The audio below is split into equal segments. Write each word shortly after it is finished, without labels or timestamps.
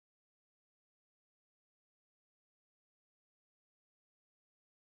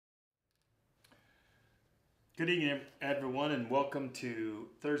Good evening, everyone, and welcome to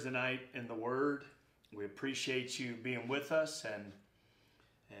Thursday Night in the Word. We appreciate you being with us, and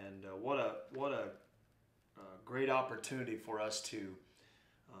what a great opportunity for us to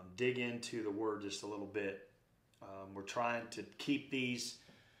dig into the Word just a little bit. We're trying to keep these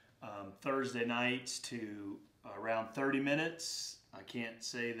Thursday nights to around 30 minutes. I can't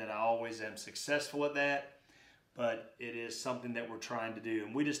say that I always am successful at that, but it is something that we're trying to do.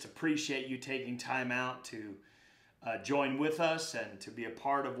 And we just appreciate you taking time out to join with us and to be a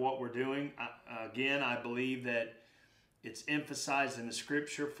part of what we're doing. Again, I believe that it's emphasized in the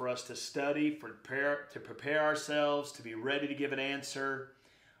Scripture for us to study, to prepare ourselves, to be ready to give an answer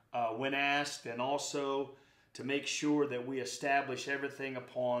when asked, and also to make sure that we establish everything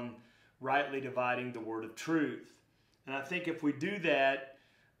upon rightly dividing the word of truth. And I think if we do that,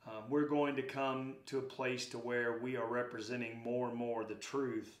 we're going to come to a place to where we are representing more and more the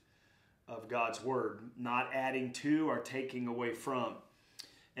truth of God's word, not adding to or taking away from.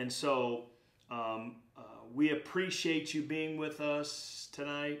 And so we appreciate you being with us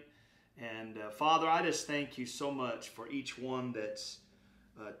tonight. And Father, I just thank you so much for each one that's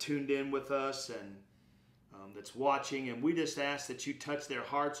tuned in with us and that's watching. And we just ask that you touch their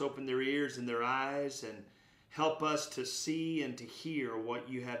hearts, open their ears and their eyes, and help us to see and to hear what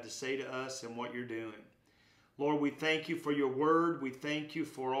you have to say to us and what you're doing. Lord, we thank you for your word. We thank you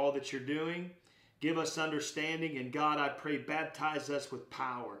for all that you're doing. Give us understanding. And God, I pray, baptize us with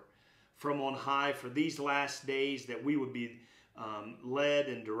power from on high for these last days, that we would be led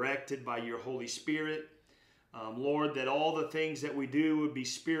and directed by your Holy Spirit. Lord, that all the things that we do would be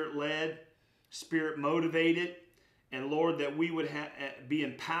Spirit-led, Spirit-motivated. And Lord, that we would be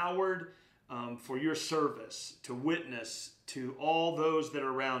empowered for your service, to witness to all those that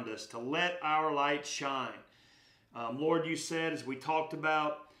are around us, to let our light shine. Lord, you said, as we talked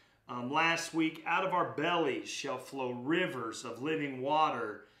about last week, out of our bellies shall flow rivers of living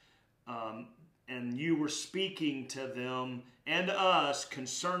water. And you were speaking to them and us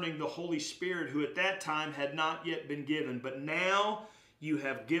concerning the Holy Spirit, who at that time had not yet been given. But now you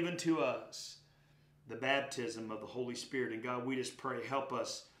have given to us the baptism of the Holy Spirit. And God, we just pray, help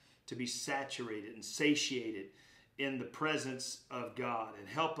us to be saturated and satiated in the presence of God. And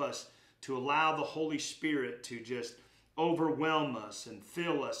help us to allow the Holy Spirit to just overwhelm us and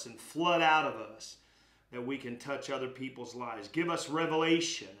fill us and flood out of us, that we can touch other people's lives. Give us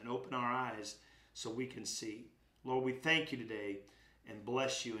revelation and open our eyes so we can see. Lord, we thank you today and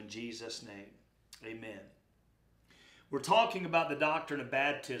bless you in Jesus' name. Amen. We're talking about the doctrine of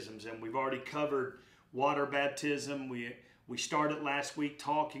baptisms, and we've already covered water baptism. We started last week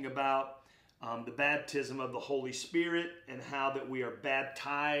talking about the baptism of the Holy Spirit and how that we are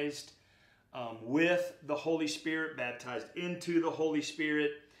baptized with the Holy Spirit, baptized into the Holy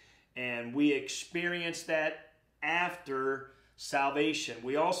Spirit, and we experience that after salvation.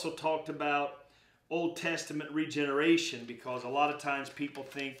 We also talked about Old Testament regeneration, because a lot of times people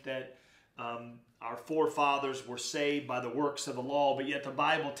think that our forefathers were saved by the works of the law, but yet the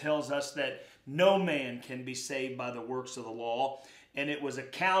Bible tells us that no man can be saved by the works of the law, and it was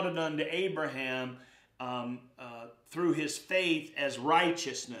accounted unto Abraham through his faith as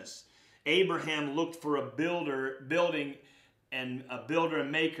righteousness. Abraham looked for a builder and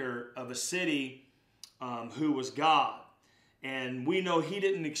maker of a city who was God. And we know he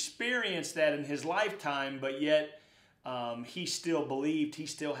didn't experience that in his lifetime, but yet he still believed, he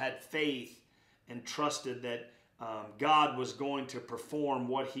still had faith and trusted that God was going to perform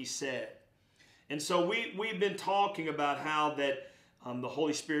what he said. And so we've been talking about how that the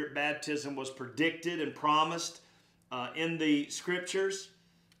Holy Spirit baptism was predicted and promised in the Scriptures,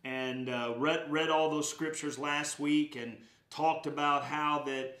 and read all those Scriptures last week, and talked about how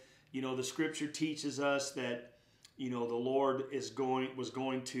that, the Scripture teaches us that, the Lord was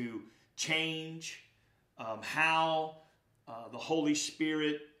going to change how the Holy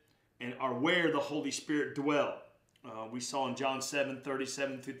Spirit or where the Holy Spirit dwelt. We saw in John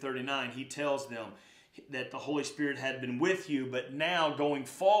 7:37 through 39, he tells them that the Holy Spirit had been with you, but now going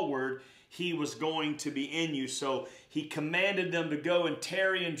forward, he was going to be in you. So he commanded them to go and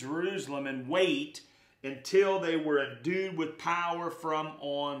tarry in Jerusalem and wait until they were endued with power from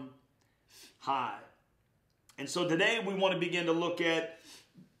on high. And so today we want to begin to look at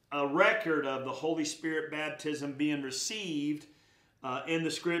a record of the Holy Spirit baptism being received in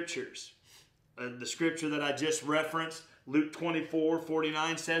the Scriptures. The Scripture that I just referenced, Luke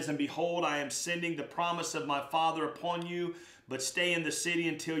 24:49 says, "And behold, I am sending the promise of my Father upon you, but stay in the city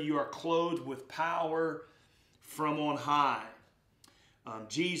until you are clothed with power from on high."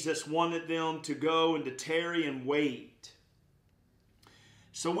 Jesus wanted them to go and to tarry and wait.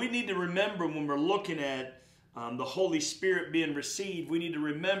 So we need to remember, when we're looking at the Holy Spirit being received, we need to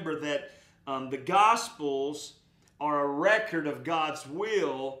remember that the Gospels are a record of God's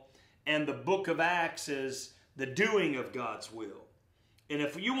will, and the book of Acts is the doing of God's will. And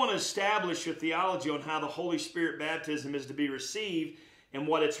if you want to establish your theology on how the Holy Spirit baptism is to be received and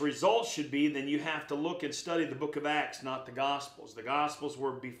what its results should be, then you have to look and study the book of Acts, not the Gospels. The Gospels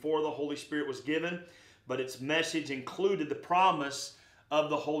were before the Holy Spirit was given, but its message included the promise of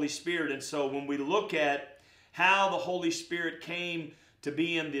the Holy Spirit. And so when we look at how the Holy Spirit came to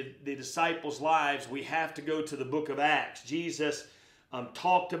be in the disciples' lives, we have to go to the book of Acts. Jesus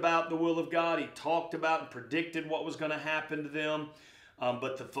talked about the will of God. He talked about and predicted what was going to happen to them.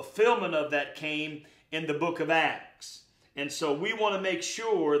 But the fulfillment of that came in the book of Acts. And so we want to make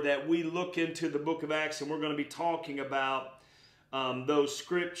sure that we look into the book of Acts, and we're going to be talking about those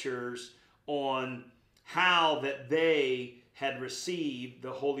scriptures on how that they had received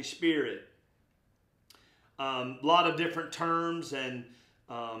the Holy Spirit. A lot of different terms and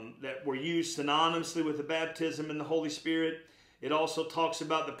that were used synonymously with the baptism in the Holy Spirit. It also talks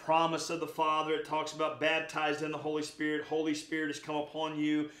about the promise of the Father. It talks about baptized in the Holy Spirit. Holy Spirit has come upon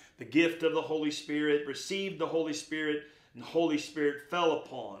you. The gift of the Holy Spirit. Received the Holy Spirit. And the Holy Spirit fell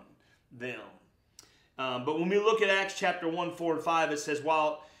upon them. But when we look at Acts chapter 1, 4, and 5, it says,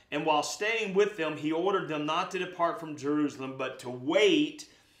 while staying with them, he ordered them not to depart from Jerusalem, but to wait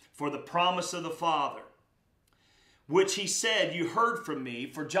for the promise of the Father, which he said, you heard from me,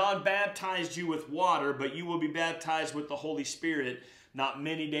 for John baptized you with water, but you will be baptized with the Holy Spirit not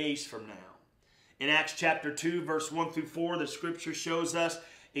many days from now. In Acts chapter 2, verse 1 through 4, the scripture shows us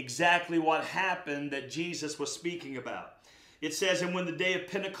exactly what happened that Jesus was speaking about. It says, and when the day of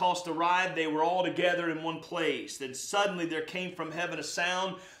Pentecost arrived, they were all together in one place. Then suddenly there came from heaven a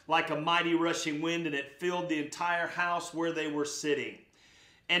sound like a mighty rushing wind, and it filled the entire house where they were sitting.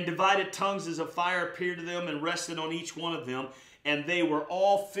 And divided tongues as of fire appeared to them and rested on each one of them. And they were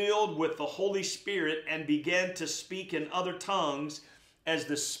all filled with the Holy Spirit and began to speak in other tongues as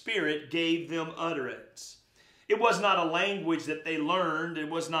the Spirit gave them utterance. It was not a language that they learned. It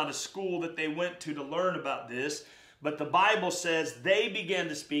was not a school that they went to learn about this. But the Bible says they began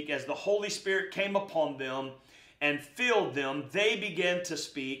to speak as the Holy Spirit came upon them and filled them. They began to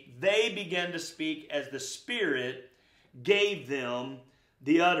speak. They began to speak as the Spirit gave them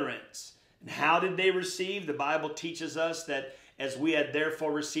the utterance. And how did they receive? The Bible teaches us that as we had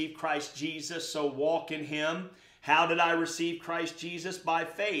therefore received Christ Jesus, so walk in him. How did I receive Christ Jesus? By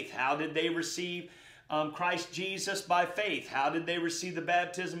faith. How did they receive Christ Jesus? By faith. How did they receive the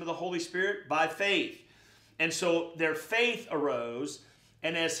baptism of the Holy Spirit? By faith. And so their faith arose,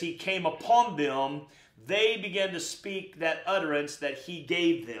 and as he came upon them, they began to speak that utterance that he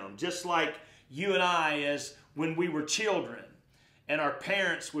gave them. Just like you and I, as when we were children, and our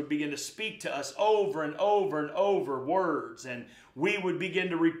parents would begin to speak to us over and over and over words, and we would begin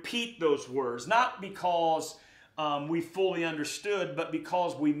to repeat those words, not because we fully understood, but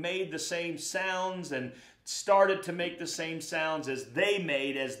because we made the same sounds and started to make the same sounds as they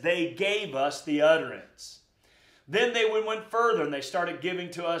made, as they gave us the utterance. Then they went further and they started giving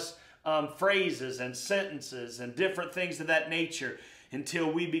to us phrases and sentences and different things of that nature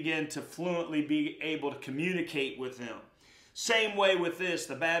until we began to fluently be able to communicate with them. Same way with this,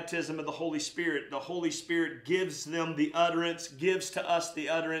 the baptism of the Holy Spirit. The Holy Spirit gives them the utterance, gives to us the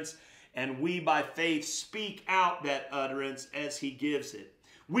utterance, and we by faith speak out that utterance as he gives it.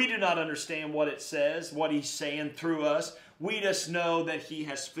 We do not understand what it says, what he's saying through us. We just know that he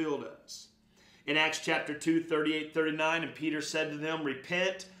has filled us. In Acts chapter 2, 38, 39, and Peter said to them,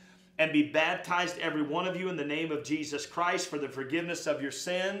 repent and be baptized every one of you in the name of Jesus Christ for the forgiveness of your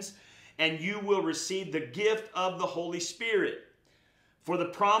sins, and you will receive the gift of the Holy Spirit. For the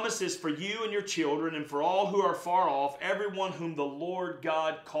promise is for you and your children and for all who are far off, everyone whom the Lord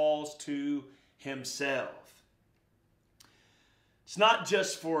God calls to himself. It's not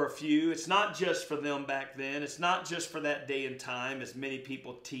just for a few. It's not just for them back then. It's not just for that day and time, as many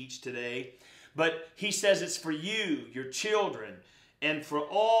people teach today. But he says it's for you, your children, and for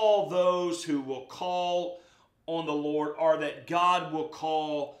all those who will call on the Lord, or that God will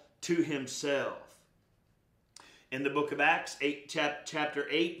call to himself. In the book of Acts, chapter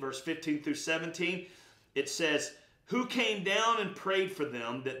 8, verse 15 through 17, it says, who came down and prayed for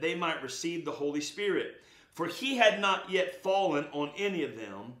them that they might receive the Holy Spirit. For he had not yet fallen on any of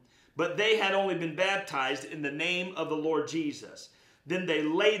them, but they had only been baptized in the name of the Lord Jesus. Then they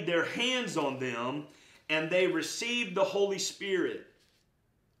laid their hands on them, and they received the Holy Spirit.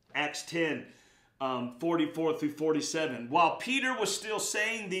 Acts 10, 44 through 47. While Peter was still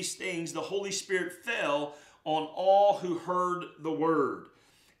saying these things, the Holy Spirit fell on all who heard the word.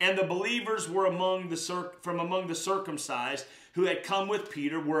 And the believers were from among the circumcised who had come with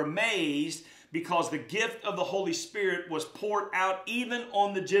Peter were amazed because the gift of the Holy Spirit was poured out even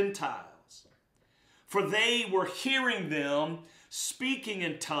on the Gentiles. For they were hearing them speaking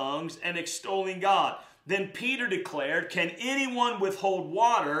in tongues and extolling God. Then Peter declared, "Can anyone withhold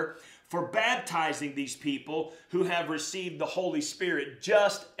water for baptizing these people who have received the Holy Spirit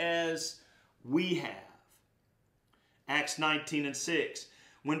just as we have?" Acts 19:6.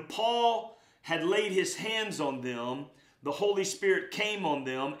 When Paul had laid his hands on them, the Holy Spirit came on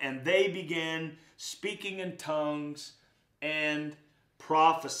them, and they began speaking in tongues and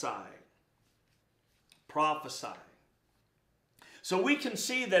prophesying. So we can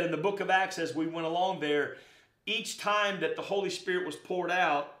see that in the book of Acts, as we went along there, each time that the Holy Spirit was poured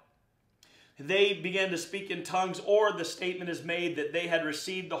out, they began to speak in tongues, or the statement is made that they had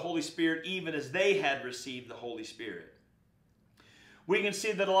received the Holy Spirit even as they had received the Holy Spirit. We can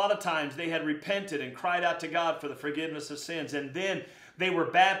see that a lot of times they had repented and cried out to God for the forgiveness of sins, and then they were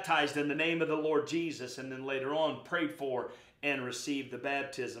baptized in the name of the Lord Jesus, and then later on prayed for and received the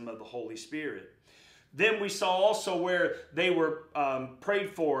baptism of the Holy Spirit. Then we saw also where they were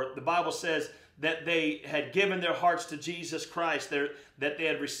prayed for. The Bible says that they had given their hearts to Jesus Christ, that they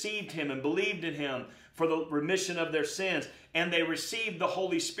had received Him and believed in Him for the remission of their sins, and they received the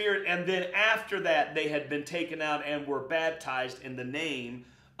Holy Spirit, and then after that they had been taken out and were baptized in the name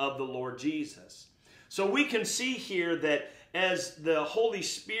of the Lord Jesus. So we can see here that as the Holy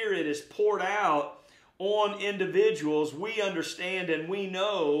Spirit is poured out on individuals, we understand and we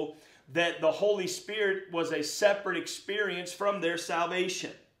know that the Holy Spirit was a separate experience from their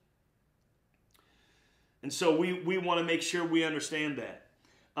salvation. And so we want to make sure we understand that.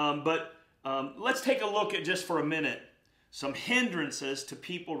 Let's take a look at, just for a minute, some hindrances to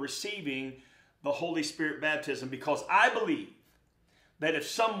people receiving the Holy Spirit baptism, because I believe that if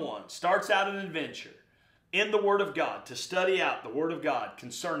someone starts out an adventure in the Word of God to study out the Word of God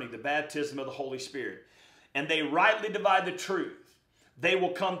concerning the baptism of the Holy Spirit, and they rightly divide the truth, they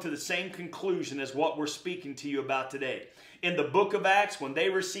will come to the same conclusion as what we're speaking to you about today. In the book of Acts, when they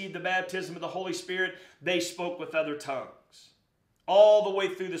received the baptism of the Holy Spirit, they spoke with other tongues. All the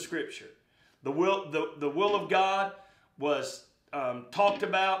way through the Scripture. The will of God was talked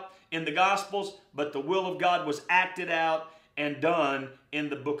about in the Gospels, but the will of God was acted out and done in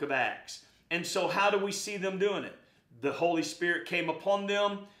the book of Acts. And so how do we see them doing it? The Holy Spirit came upon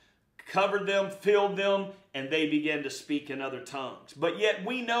them, covered them, filled them, and they began to speak in other tongues. But yet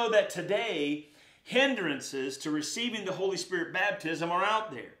we know that today, hindrances to receiving the Holy Spirit baptism are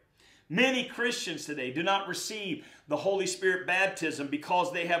out there. Many Christians today do not receive the Holy Spirit baptism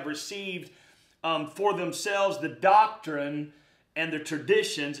because they have received for themselves the doctrine and the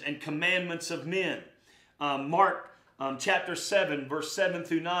traditions and commandments of men. Mark chapter 7, verse 7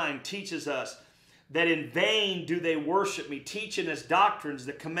 through 9 teaches us that in vain do they worship me, teaching as doctrines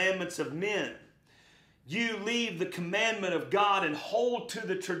the commandments of men. You leave the commandment of God and hold to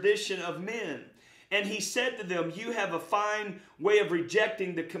the tradition of men. And he said to them, you have a fine way of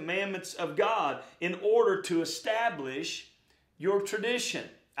rejecting the commandments of God in order to establish your tradition.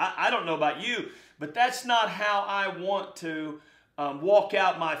 I don't know about you, but that's not how I want to walk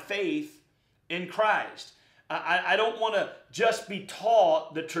out my faith in Christ. I don't want to just be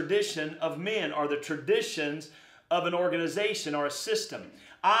taught the tradition of men or the traditions of an organization or a system.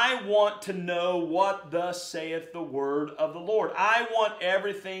 I want to know what thus saith the word of the Lord. I want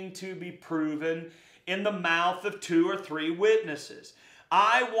everything to be proven in the mouth of 2 or 3 witnesses.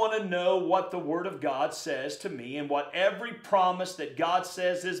 I want to know what the word of God says to me, and what every promise that God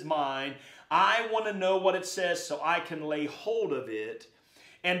says is mine, I want to know what it says so I can lay hold of it.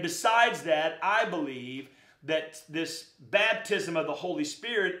 And besides that, I believe that this baptism of the Holy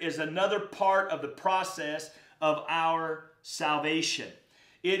Spirit is another part of the process of our salvation.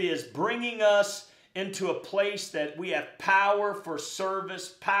 It is bringing us into a place that we have power for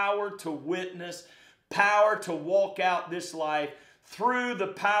service, power to witness, power to walk out this life through the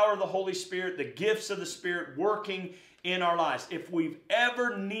power of the Holy Spirit, the gifts of the Spirit working in our lives. If we've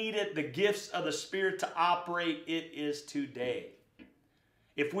ever needed the gifts of the Spirit to operate, it is today.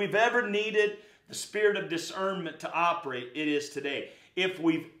 If we've ever needed the spirit of discernment to operate, it is today. If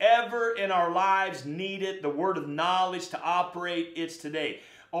we've ever in our lives needed the word of knowledge to operate, it's today.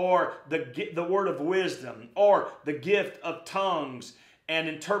 Or the word of wisdom, or the gift of tongues and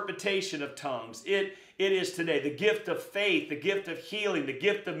interpretation of tongues. It is today. The gift of faith, the gift of healing, the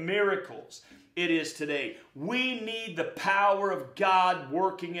gift of miracles. It is today. We need the power of God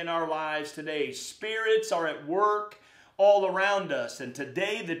working in our lives today. Spirits are at work all around us. And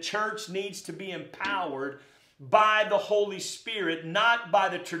today the church needs to be empowered by the Holy Spirit, not by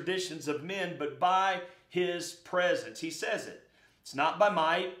the traditions of men, but by His presence. He says it. It's not by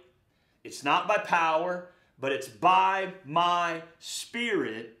might, it's not by power, but it's by my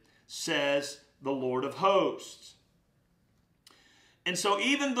Spirit, says the Lord of hosts. And so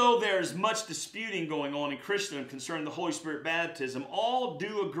even though there's much disputing going on in Christendom concerning the Holy Spirit baptism, all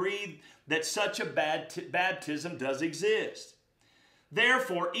do agree that such a baptism does exist.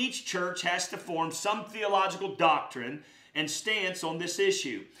 Therefore, each church has to form some theological doctrine and stance on this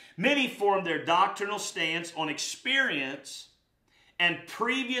issue. Many form their doctrinal stance on experience and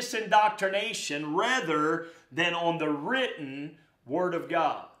previous indoctrination rather than on the written Word of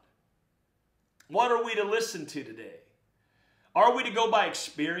God. What are we to listen to today? Are we to go by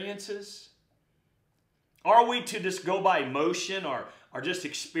experiences? Are we to just go by emotion or just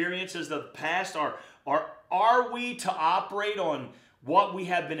experiences of the past? Or are we to operate on what we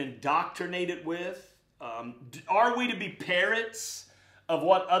have been indoctrinated with? Are we to be parrots of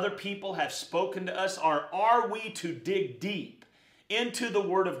what other people have spoken to us? Or are we to dig deep into the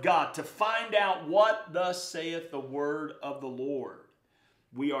Word of God to find out what thus saith the Word of the Lord?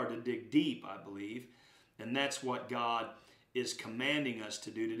 We are to dig deep, I believe, and that's what God is commanding us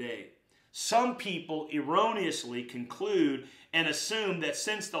to do today. Some people erroneously conclude and assume that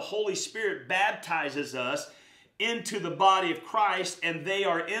since the Holy Spirit baptizes us into the body of Christ and they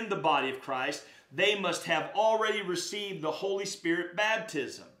are in the body of Christ, they must have already received the Holy Spirit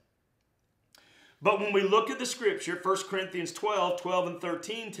baptism. But when we look at the Scripture, 1 Corinthians 12 and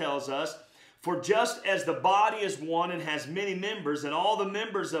 13 tells us, "For just as the body is one and has many members, and all the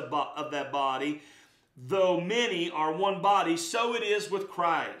members of that body, though many, are one body, so it is with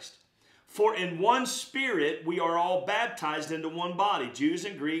Christ. For in one Spirit we are all baptized into one body, Jews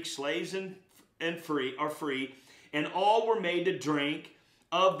and Greeks, slaves and free, and all were made to drink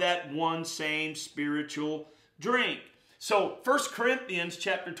of that one same spiritual drink." So 1 Corinthians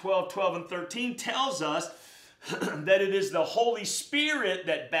chapter 12 and 13 tells us that it is the Holy Spirit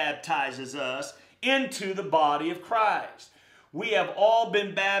that baptizes us into the body of Christ. We have all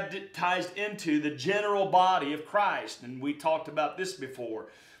been baptized into the general body of Christ. And we talked about this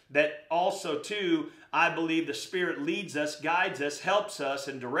before. That also, too, I believe the Spirit leads us, guides us, helps us,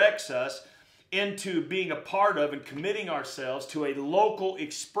 and directs us into being a part of and committing ourselves to a local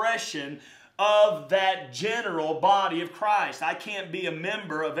expression of that general body of Christ. I can't be a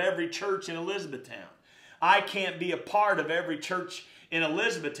member of every church in Elizabethtown. I can't be a part of every church in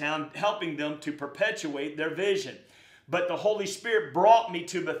Elizabethtown helping them to perpetuate their vision. But the Holy Spirit brought me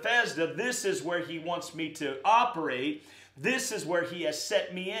to Bethesda. This is where He wants me to operate. This is where He has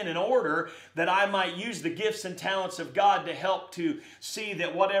set me in order that I might use the gifts and talents of God to help to see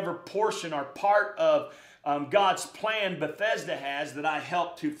that whatever portion or part of God's plan Bethesda has, that I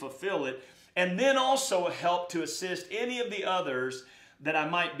help to fulfill it. And then also help to assist any of the others that I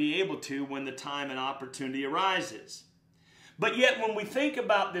might be able to when the time and opportunity arises. But yet when we think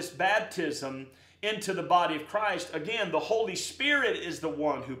about this baptism into the body of Christ, again, the Holy Spirit is the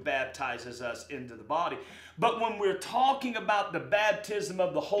one who baptizes us into the body. But when we're talking about the baptism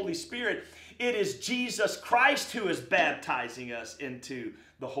of the Holy Spirit, it is Jesus Christ who is baptizing us into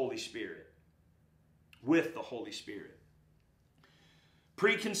the Holy Spirit, with the Holy Spirit.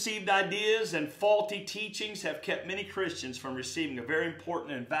 Preconceived ideas and faulty teachings have kept many Christians from receiving a very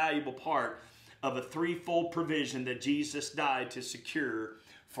important and valuable part of a threefold provision that Jesus died to secure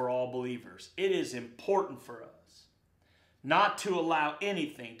for all believers. It is important for us not to allow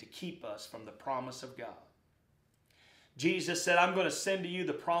anything to keep us from the promise of God. Jesus said, "I'm going to send to you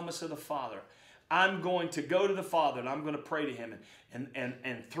the promise of the Father. I'm going to go to the Father and I'm going to pray to Him.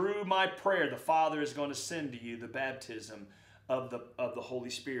 And through my prayer, the Father is going to send to you the baptism of the Holy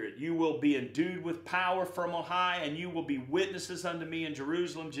Spirit. You will be endued with power from on high, and you will be witnesses unto me in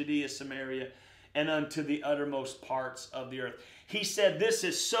Jerusalem, Judea, Samaria, and unto the uttermost parts of the earth." He said this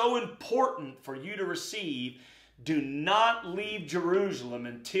is so important for you to receive. Do not leave Jerusalem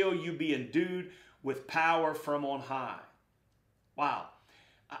until you be endued with power from on high. Wow.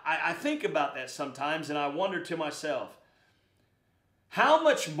 I think about that sometimes, and I wonder to myself, how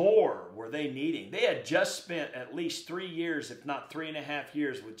much more were they needing? They had just spent at least 3 years, if not 3.5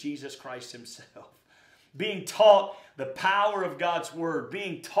 years, with Jesus Christ Himself, being taught the power of God's Word,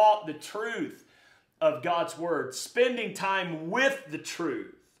 being taught the truth of God's Word, spending time with the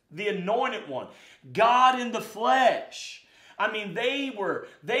truth, the Anointed One, God in the flesh. I mean, they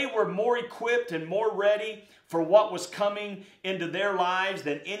were more equipped and more ready for what was coming into their lives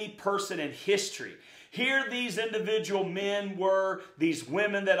than any person in history. Here these individual men were, these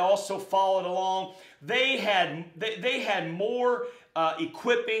women that also followed along. They had more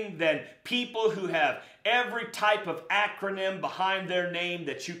equipping than people who have every type of acronym behind their name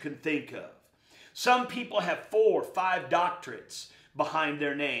that you can think of. Some people have 4 or 5 doctorates behind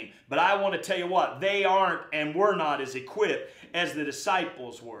their name. But I want to tell you what, they aren't and were not as equipped as the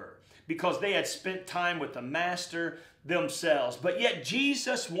disciples were, because they had spent time with the Master themselves. But yet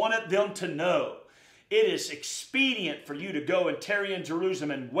Jesus wanted them to know it is expedient for you to go and tarry in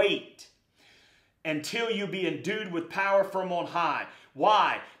Jerusalem and wait until you be endued with power from on high.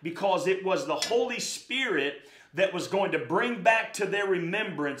 Why? Because it was the Holy Spirit that was going to bring back to their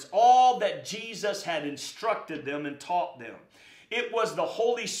remembrance all that Jesus had instructed them and taught them. It was the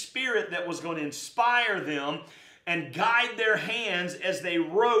Holy Spirit that was going to inspire them and guide their hands as they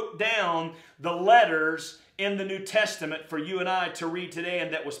wrote down the letters in the New Testament for you and I to read today,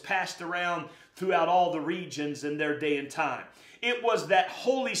 and that was passed around throughout all the regions in their day and time. It was that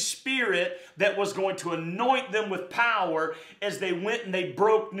Holy Spirit that was going to anoint them with power as they went and they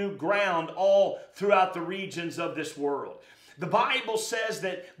broke new ground all throughout the regions of this world. The Bible says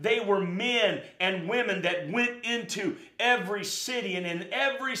that they were men and women that went into every city, and in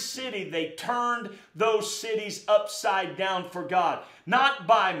every city they turned those cities upside down for God. Not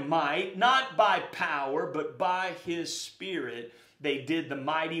by might, not by power, but by His Spirit they did the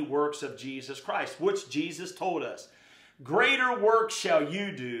mighty works of Jesus Christ, which Jesus told us, greater works shall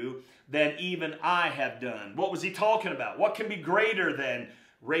you do than even I have done. What was He talking about? What can be greater than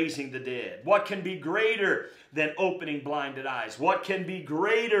raising the dead? What can be greater than opening blinded eyes? What can be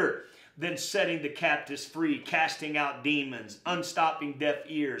greater than setting the captives free, casting out demons, unstopping deaf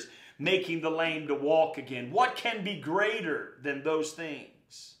ears, making the lame to walk again? What can be greater than those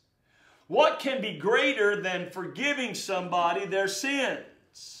things? What can be greater than forgiving somebody their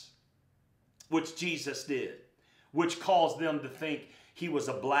sins? Which Jesus did, which caused them to think He was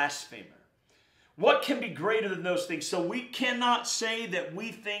a blasphemer. What can be greater than those things? So we cannot say that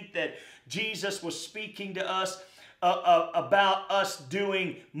we think that Jesus was speaking to us about us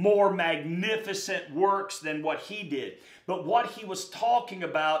doing more magnificent works than what He did. But what He was talking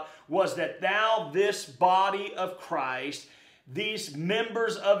about was that now this body of Christ, these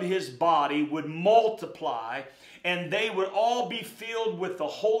members of His body would multiply, and they would all be filled with the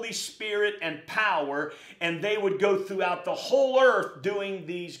Holy Spirit and power, and they would go throughout the whole earth doing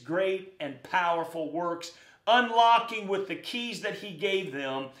these great and powerful works, unlocking with the keys that He gave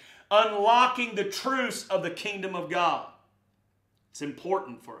them, unlocking the truths of the kingdom of God. It's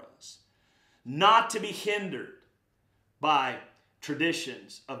important for us not to be hindered by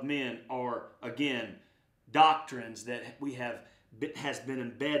traditions of men or, again, doctrines that has been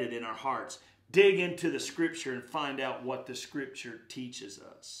embedded in our hearts. Dig into the Scripture and find out what the Scripture teaches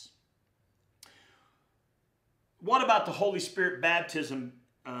us. What about the Holy Spirit baptism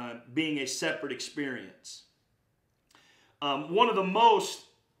being a separate experience? One of the most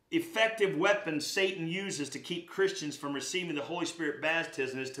effective weapons Satan uses to keep Christians from receiving the Holy Spirit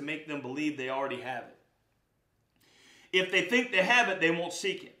baptism is to make them believe they already have it. If they think they have it, they won't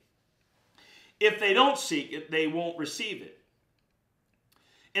seek it. If they don't seek it, they won't receive it.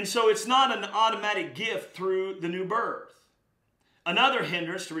 And so it's not an automatic gift through the new birth. Another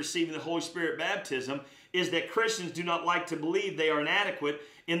hindrance to receiving the Holy Spirit baptism is that Christians do not like to believe they are inadequate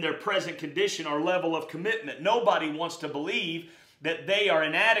in their present condition or level of commitment. Nobody wants to believe that they are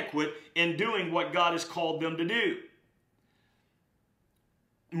inadequate in doing what God has called them to do.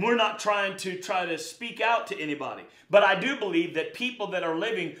 And we're not trying to speak out to anybody. But I do believe that people that are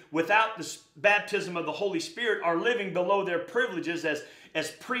living without the baptism of the Holy Spirit are living below their privileges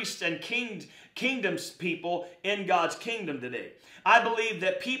as priests and kingdoms people in God's kingdom today. I believe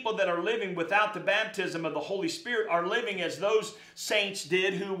that people that are living without the baptism of the Holy Spirit are living as those saints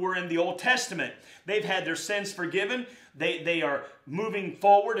did who were in the Old Testament. They've had their sins forgiven. They are moving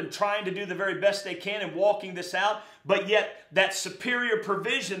forward and trying to do the very best they can and walking this out. But yet that superior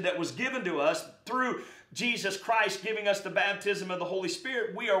provision that was given to us through Jesus Christ giving us the baptism of the Holy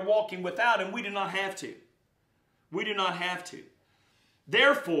Spirit, we are walking without, and we do not have to. We do not have to.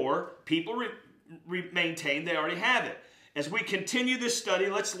 Therefore, people maintain they already have it. As we continue this study,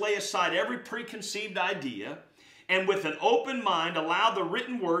 let's lay aside every preconceived idea and with an open mind allow the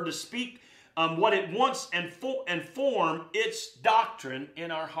written word to speak what it wants and form its doctrine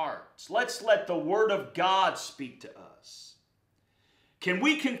in our hearts. Let's let the Word of God speak to us. Can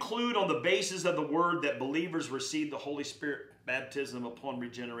we conclude on the basis of the Word that believers receive the Holy Spirit baptism upon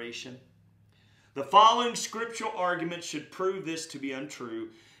regeneration? The following scriptural arguments should prove this to be untrue,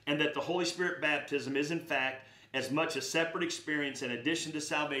 and that the Holy Spirit baptism is in fact as much a separate experience in addition to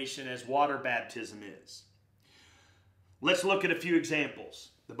salvation as water baptism is. Let's look at a few examples.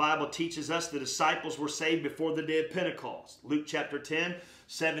 The Bible teaches us the disciples were saved before the day of Pentecost. Luke chapter 10,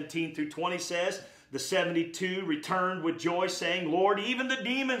 17 through 20 says, the 72 returned with joy, saying, Lord, even the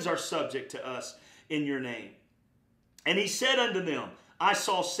demons are subject to us in your name. And he said unto them, I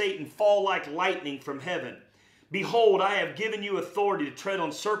saw Satan fall like lightning from heaven. Behold, I have given you authority to tread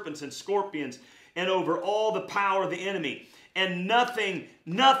on serpents and scorpions and over all the power of the enemy, and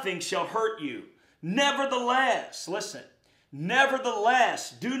nothing shall hurt you. Nevertheless, listen,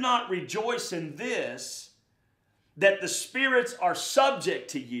 nevertheless, do not rejoice in this, that the spirits are subject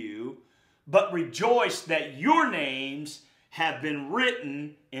to you, but rejoice that your names have been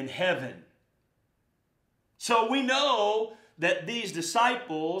written in heaven. So we know that these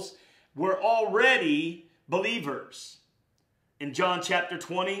disciples were already believers. In John chapter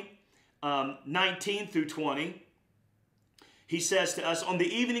 20, 19 through 20, he says to us, on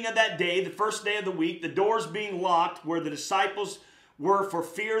the evening of that day, the first day of the week, the doors being locked where the disciples were for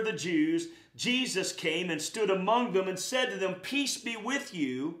fear of the Jews, Jesus came and stood among them and said to them, peace be with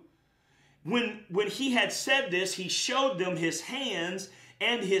you. When he had said this, he showed them his hands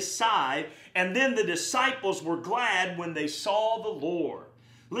and his side, and then the disciples were glad when they saw the Lord.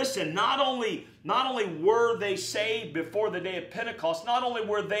 Listen, not only were they saved before the day of Pentecost, not only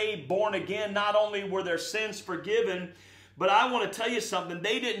were they born again, not only were their sins forgiven, but I want to tell you something.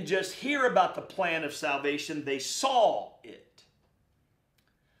 They didn't just hear about the plan of salvation, they saw it.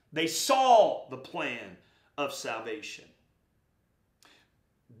 They saw the plan of salvation.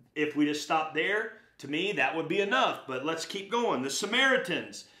 If we just stop there, to me, that would be enough. But let's keep going. The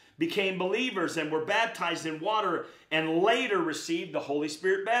Samaritans became believers and were baptized in water and later received the Holy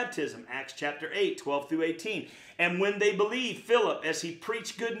Spirit baptism. Acts chapter 8, 12 through 18. And when they believed Philip as he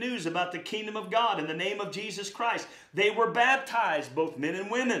preached good news about the kingdom of God in the name of Jesus Christ, they were baptized, both men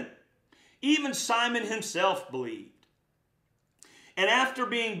and women. Even Simon himself believed. And after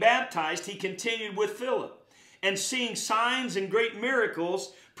being baptized, he continued with Philip. And seeing signs and great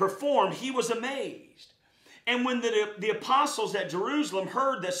miracles performed, he was amazed. And when the apostles at Jerusalem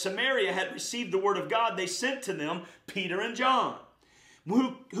heard that Samaria had received the word of God, they sent to them Peter and John,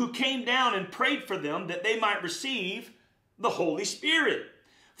 who came down and prayed for them that they might receive the Holy Spirit.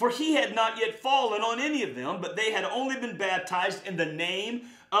 For he had not yet fallen on any of them, but they had only been baptized in the name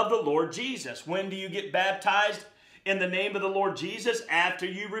of the Lord Jesus. When do you get baptized in the name of the Lord Jesus? After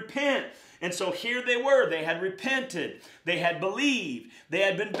you repent. And so here they were. They had repented. They had believed. They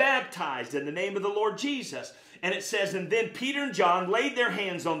had been baptized in the name of the Lord Jesus. And it says, and then Peter and John laid their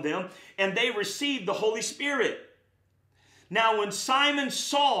hands on them, and they received the Holy Spirit. Now when Simon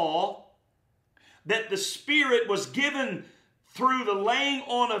saw that the Spirit was given through the laying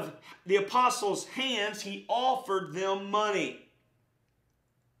on of the apostles' hands, he offered them money.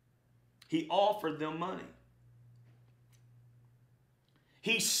 He offered them money.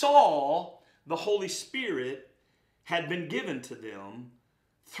 He saw the Holy Spirit had been given to them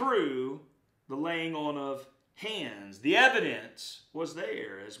through the laying on of hands. The evidence was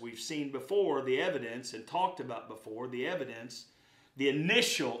there, as we've seen before, the evidence and talked about before, the evidence, the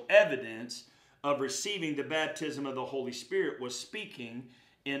initial evidence of receiving the baptism of the Holy Spirit was speaking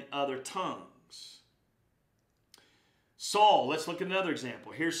in other tongues. Saul, let's look at another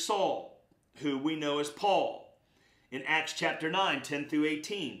example. Here's Saul, who we know as Paul. In Acts chapter 9, 10 through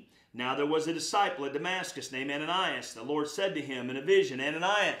 18. Now there was a disciple at Damascus named Ananias. The Lord said to him in a vision,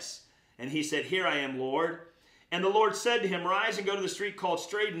 Ananias. And he said, Here I am, Lord. And the Lord said to him, Rise and go to the street called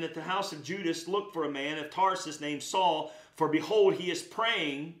Straight, and at the house of Judas look for a man of Tarsus named Saul, for behold, he is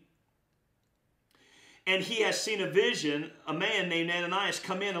praying. And he has seen a vision, a man named Ananias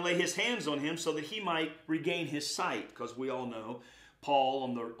come in and lay his hands on him so that he might regain his sight. Because we all know Paul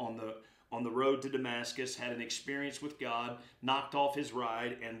on the road to Damascus had an experience with God, knocked off his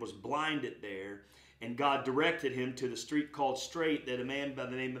ride, and was blinded there. And God directed him to the street called Straight, that a man by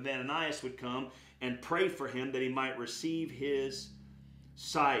the name of Ananias would come and pray for him that he might receive his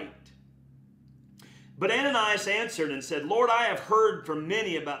sight. But Ananias answered and said, Lord, I have heard from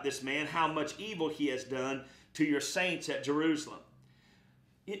many about this man, how much evil he has done to your saints at Jerusalem.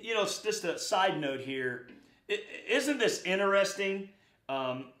 You know, it's just a side note here. Isn't this interesting?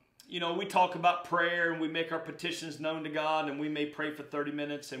 You know, we talk about prayer and we make our petitions known to God, and we may pray for 30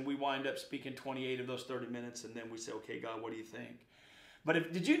 minutes and we wind up speaking 28 of those 30 minutes, and then we say, okay, God, what do you think?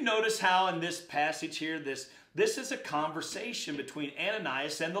 But did you notice how in this passage here, this is a conversation between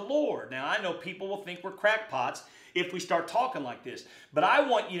Ananias and the Lord. Now, I know people will think we're crackpots if we start talking like this. But I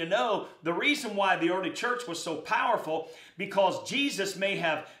want you to know the reason why the early church was so powerful, because Jesus may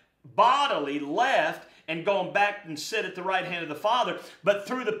have bodily left and gone back and sit at the right hand of the Father. But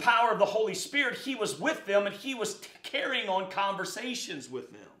through the power of the Holy Spirit, he was with them and he was carrying on conversations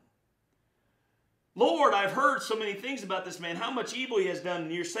with them. Lord, I've heard so many things about this man, how much evil he has done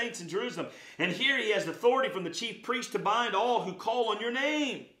in your saints in Jerusalem. And here he has authority from the chief priest to bind all who call on your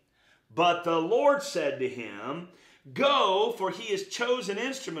name. But the Lord said to him, go, for he is chosen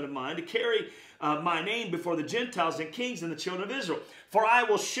instrument of mine to carry my name before the Gentiles and kings and the children of Israel. For I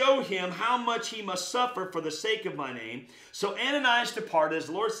will show him how much he must suffer for the sake of my name. So Ananias departed, as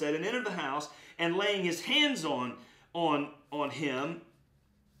the Lord said, and entered the house, and laying his hands on him,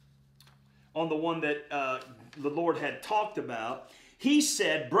 on the one that the Lord had talked about, he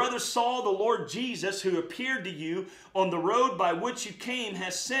said, Brother Saul, the Lord Jesus, who appeared to you on the road by which you came,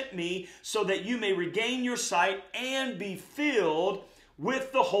 has sent me so that you may regain your sight and be filled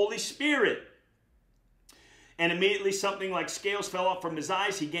with the Holy Spirit. And immediately something like scales fell off from his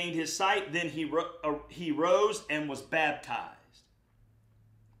eyes. He gained his sight. Then he rose and was baptized.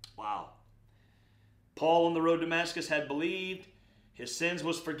 Wow. Paul on the road to Damascus had believed. His sins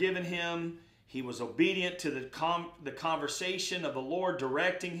was forgiven him. He was obedient to the conversation of the Lord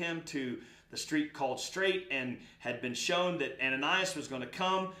directing him to the street called Straight, and had been shown that Ananias was going to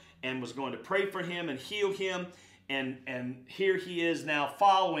come and was going to pray for him and heal him. And here he is now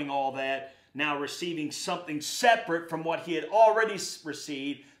following all that, now receiving something separate from what he had already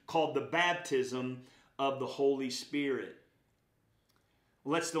received, called the baptism of the Holy Spirit.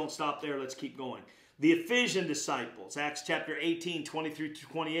 Let's don't stop there. Let's keep going. The Ephesian disciples, Acts chapter 18, 23 to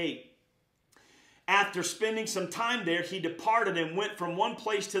 28. After spending some time there, he departed and went from one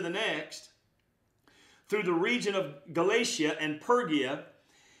place to the next through the region of Galatia and Phrygia,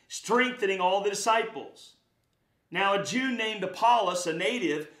 strengthening all the disciples. Now a Jew named Apollos, a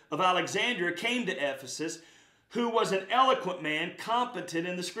native of Alexandria, came to Ephesus, who was an eloquent man, competent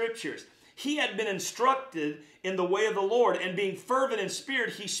in the Scriptures. He had been instructed in the way of the Lord, and being fervent in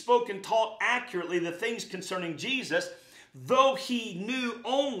spirit, he spoke and taught accurately the things concerning Jesus, though he knew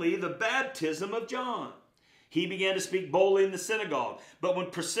only the baptism of John. He began to speak boldly in the synagogue. But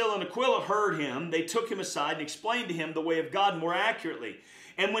when Priscilla and Aquila heard him, they took him aside and explained to him the way of God more accurately.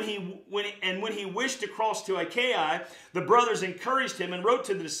 And when he wished to cross to Achaia, the brothers encouraged him and wrote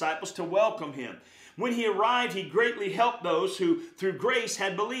to the disciples to welcome him. When he arrived, he greatly helped those who through grace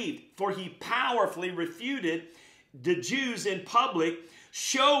had believed, for he powerfully refuted the Jews in public,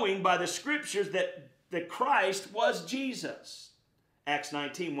 showing by the Scriptures that Christ was Jesus. Acts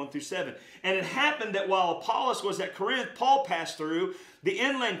 19, 1 through 7. And it happened that while Apollos was at Corinth, Paul passed through the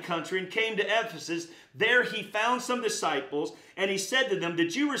inland country and came to Ephesus. There he found some disciples, and he said to them,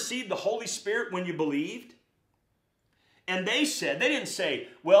 did you receive the Holy Spirit when you believed? And they didn't say,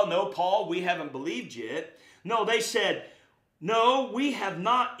 well, no, Paul, we haven't believed yet. No, they said, no, we have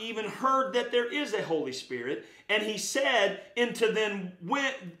not even heard that there is a Holy Spirit. And he said, into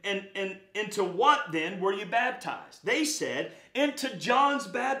what then were you baptized? They said, into John's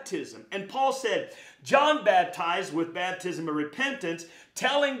baptism. And Paul said, John baptized with baptism of repentance,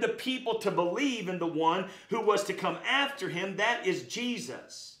 telling the people to believe in the one who was to come after him, that is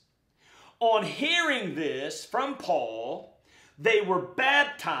Jesus. On hearing this from Paul, they were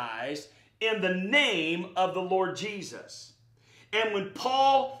baptized in the name of the Lord Jesus. And when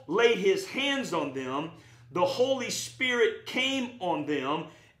Paul laid his hands on them, the Holy Spirit came on them,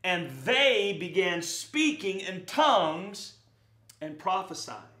 and they began speaking in tongues and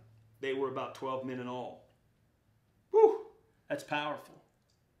prophesying. They were about 12 men in all. Whew, that's powerful.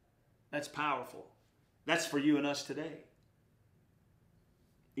 That's powerful. That's for you and us today.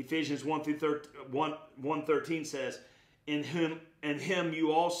 Ephesians 1:13 says, in him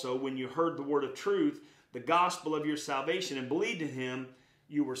you also, when you heard the word of truth, the gospel of your salvation, and believed in him,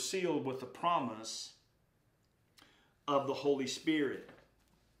 you were sealed with the promise of the Holy Spirit.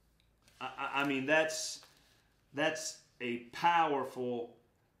 I mean, that's a powerful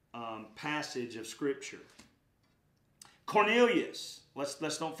passage of Scripture. Cornelius.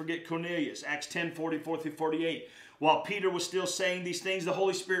 Let's don't forget Cornelius. Acts 10, 44 through 48. While Peter was still saying these things, the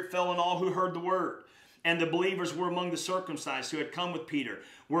Holy Spirit fell on all who heard the word. And the believers were among the circumcised who had come with Peter,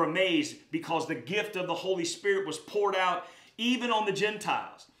 were amazed because the gift of the Holy Spirit was poured out even on the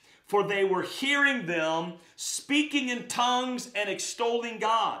Gentiles. For they were hearing them speaking in tongues and extolling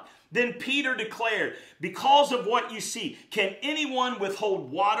God. Then Peter declared, because of what you see, can anyone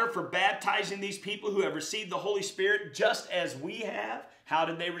withhold water for baptizing these people who have received the Holy Spirit just as we have? How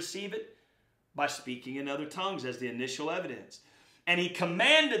did they receive it? By speaking in other tongues as the initial evidence. And he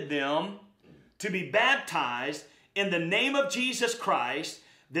commanded them to be baptized in the name of Jesus Christ.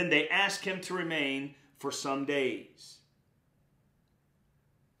 Then they asked him to remain for some days.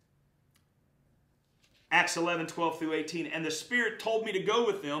 Acts 11, 12 through 18. And the Spirit told me to go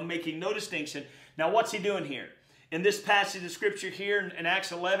with them, making no distinction. Now, what's he doing here? In this passage of Scripture here in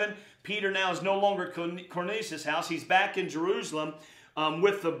Acts 11, Peter now is no longer at Cornelius' house. He's back in Jerusalem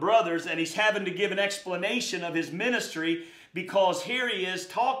with the brothers, and he's having to give an explanation of his ministry because here he is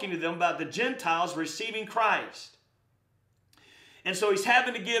talking to them about the Gentiles receiving Christ. And so he's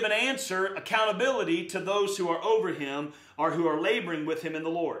having to give an answer, accountability to those who are over him or who are laboring with him in the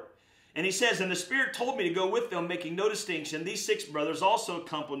Lord. And he says, and the Spirit told me to go with them, making no distinction. These 6 brothers also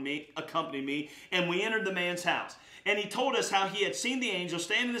accompanied me, and we entered the man's house. And he told us how he had seen the angel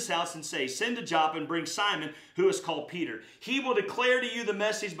stand in his house and say, send to Joppa and bring Simon, who is called Peter. He will declare to you the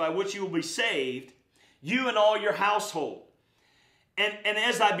message by which you will be saved, you and all your household. And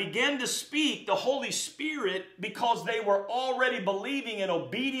as I began to speak, the Holy Spirit, because they were already believing in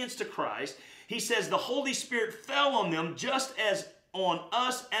obedience to Christ, he says the Holy Spirit fell on them just as on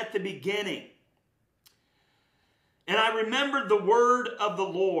us at the beginning. And I remembered the word of the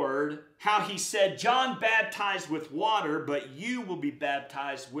Lord, how he said, John baptized with water, but you will be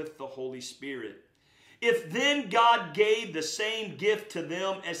baptized with the Holy Spirit. If then God gave the same gift to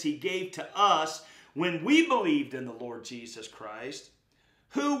them as he gave to us when we believed in the Lord Jesus Christ,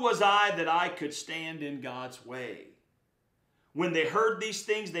 who was I that I could stand in God's way? When they heard these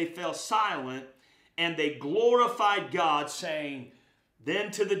things, they fell silent, and they glorified God, saying,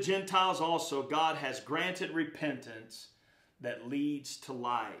 then to the Gentiles also God has granted repentance that leads to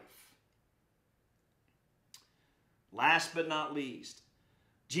life. Last but not least,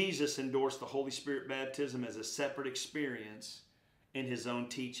 Jesus endorsed the Holy Spirit baptism as a separate experience in his own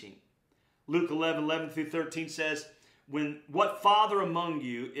teaching. Luke 11, 11 through 13 says, what father among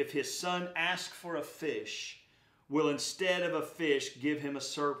you, if his son asks for a fish, will instead of a fish give him a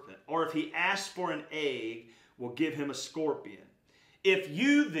serpent? Or if he asks for an egg, will give him a scorpion? If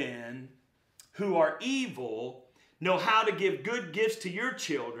you then, who are evil, know how to give good gifts to your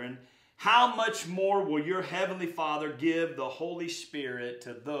children, how much more will your heavenly Father give the Holy Spirit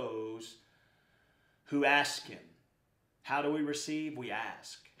to those who ask him? How do we receive? We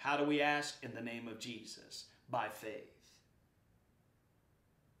ask. How do we ask? In the name of Jesus, by faith.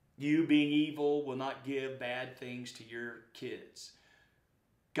 You, being evil, will not give bad things to your kids.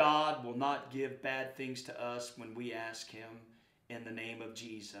 God will not give bad things to us when we ask him in the name of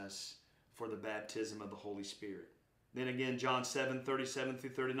Jesus for the baptism of the Holy Spirit. Then again, John 7, 37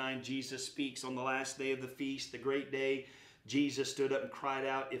 through 39, Jesus speaks on the last day of the feast, the great day. Jesus stood up and cried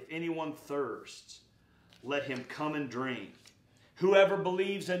out, if anyone thirsts, let him come and drink. Whoever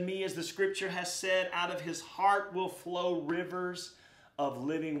believes in me, as the scripture has said, out of his heart will flow rivers of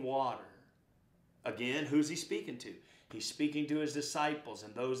living water. Again, who's he speaking to? He's speaking to his disciples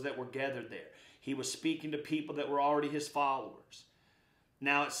and those that were gathered there. He was speaking to people that were already his followers.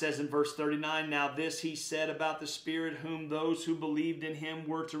 Now it says in verse 39, now this he said about the Spirit, whom those who believed in him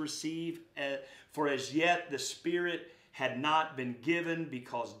were to receive. For as yet the Spirit had not been given,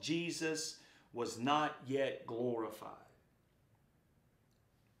 because Jesus was not yet glorified.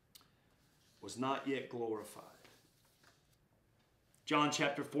 Was not yet glorified. John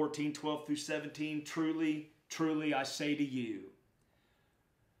chapter 14, 12 through 17, truly, truly I say to you,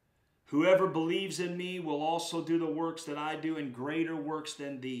 whoever believes in me will also do the works that I do, and greater works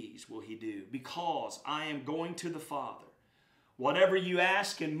than these will he do, because I am going to the Father. Whatever you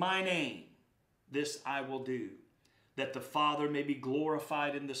ask in my name, this I will do, that the Father may be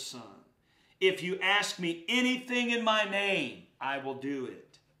glorified in the Son. If you ask me anything in my name, I will do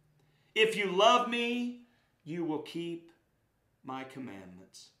it. If you love me, you will keep my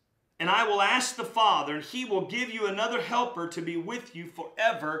commandments. And I will ask the Father, and he will give you another helper to be with you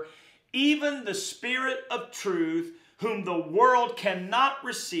forever, even the Spirit of truth, whom the world cannot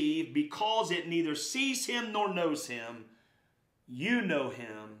receive, because it neither sees him nor knows him. You know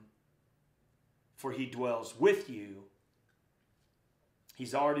him, for he dwells with you.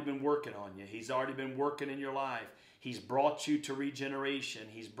 He's already been working on you. He's already been working in your life. He's brought you to regeneration.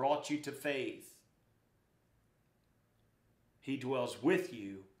 He's brought you to faith. He dwells with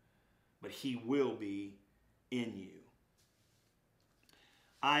you, but he will be in you.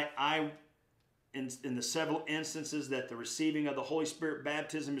 In the several instances that the receiving of the Holy Spirit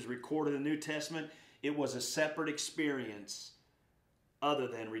baptism is recorded in the New Testament, it was a separate experience other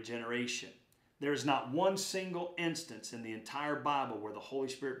than regeneration. There is not one single instance in the entire Bible where the Holy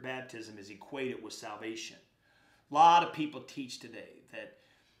Spirit baptism is equated with salvation. A lot of people teach today that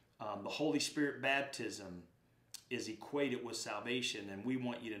the Holy Spirit baptism is equated with salvation, and we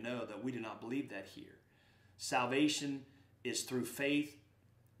want you to know that we do not believe that here. Salvation is through faith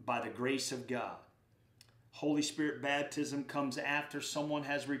by the grace of God. Holy Spirit baptism comes after someone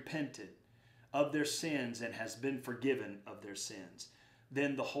has repented of their sins and has been forgiven of their sins,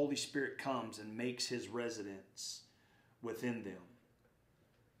 then the Holy Spirit comes and makes his residence within them.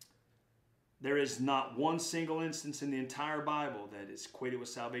 There is not one single instance in the entire Bible that is equated with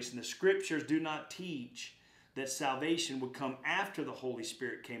salvation. The scriptures do not teach that salvation would come after the Holy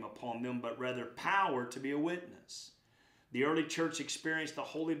Spirit came upon them, but rather power to be a witness. The early church experienced the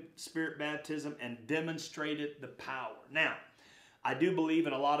Holy Spirit baptism and demonstrated the power. Now, I do believe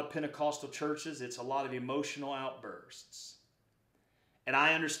in a lot of Pentecostal churches, it's a lot of emotional outbursts. And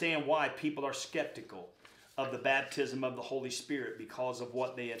I understand why people are skeptical of the baptism of the Holy Spirit because of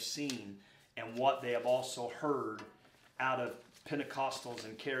what they have seen and what they have also heard out of Pentecostals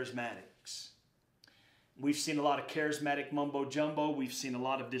and charismatics. We've seen a lot of charismatic mumbo-jumbo. We've seen a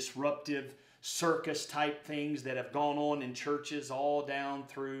lot of disruptive circus-type things that have gone on in churches all down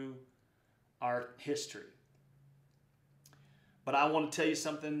through our history. But I want to tell you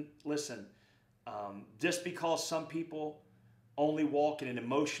something. Listen, just because some people only walk in an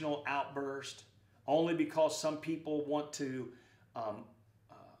emotional outburst, only because some people want to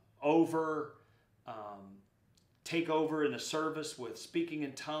take over in a service with speaking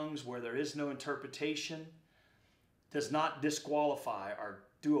in tongues where there is no interpretation, does not disqualify or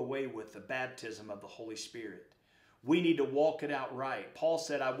do away with the baptism of the Holy Spirit. We need to walk it out right. Paul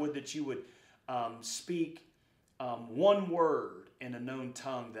said, I would that you would speak one word in a known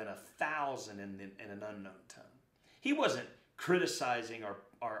tongue than 1,000 in an unknown tongue. He wasn't criticizing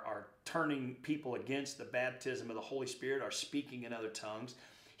or turning people against the baptism of the Holy Spirit or speaking in other tongues.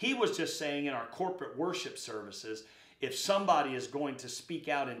 He was just saying in our corporate worship services, if somebody is going to speak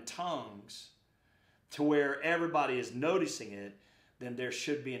out in tongues to where everybody is noticing it, then there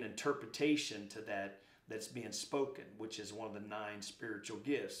should be an interpretation to that that's being spoken, which is one of the 9 spiritual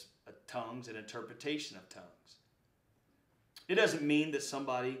gifts, tongues and interpretation of tongues. It doesn't mean that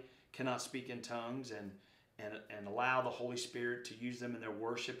somebody cannot speak in tongues and allow the Holy Spirit to use them in their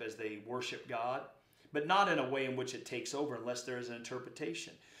worship as they worship God, but not in a way in which it takes over unless there is an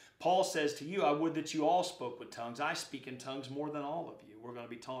interpretation. Paul says to you, I would that you all spoke with tongues. I speak in tongues more than all of you. We're going to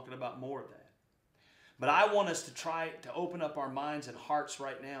be talking about more of that. But I want us to try to open up our minds and hearts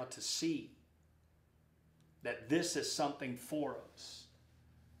right now to see that this is something for us,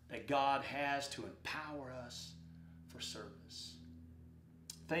 that God has to empower us for service.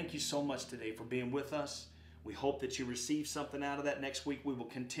 Thank you so much today for being with us. We hope that you receive something out of that. Next week we will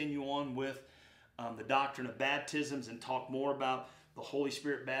continue on with the doctrine of baptisms and talk more about the Holy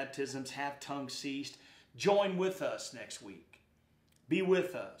Spirit baptisms. Have tongues ceased? Join with us next week. Be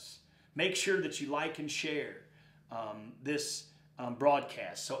with us. Make sure that you like and share this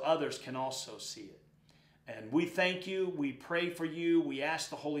broadcast so others can also see it. And we thank you. We pray for you. We ask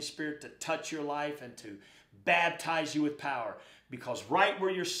the Holy Spirit to touch your life and to baptize you with power. Because right where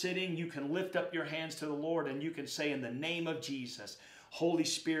you're sitting, you can lift up your hands to the Lord and you can say, in the name of Jesus, Holy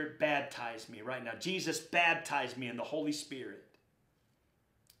Spirit, baptize me right now. Jesus, baptize me in the Holy Spirit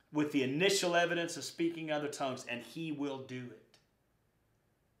with the initial evidence of speaking other tongues, and He will do it.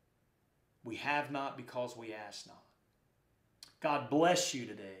 We have not because we ask not. God bless you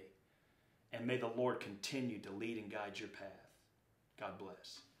today, and may the Lord continue to lead and guide your path. God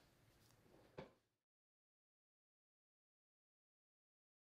bless.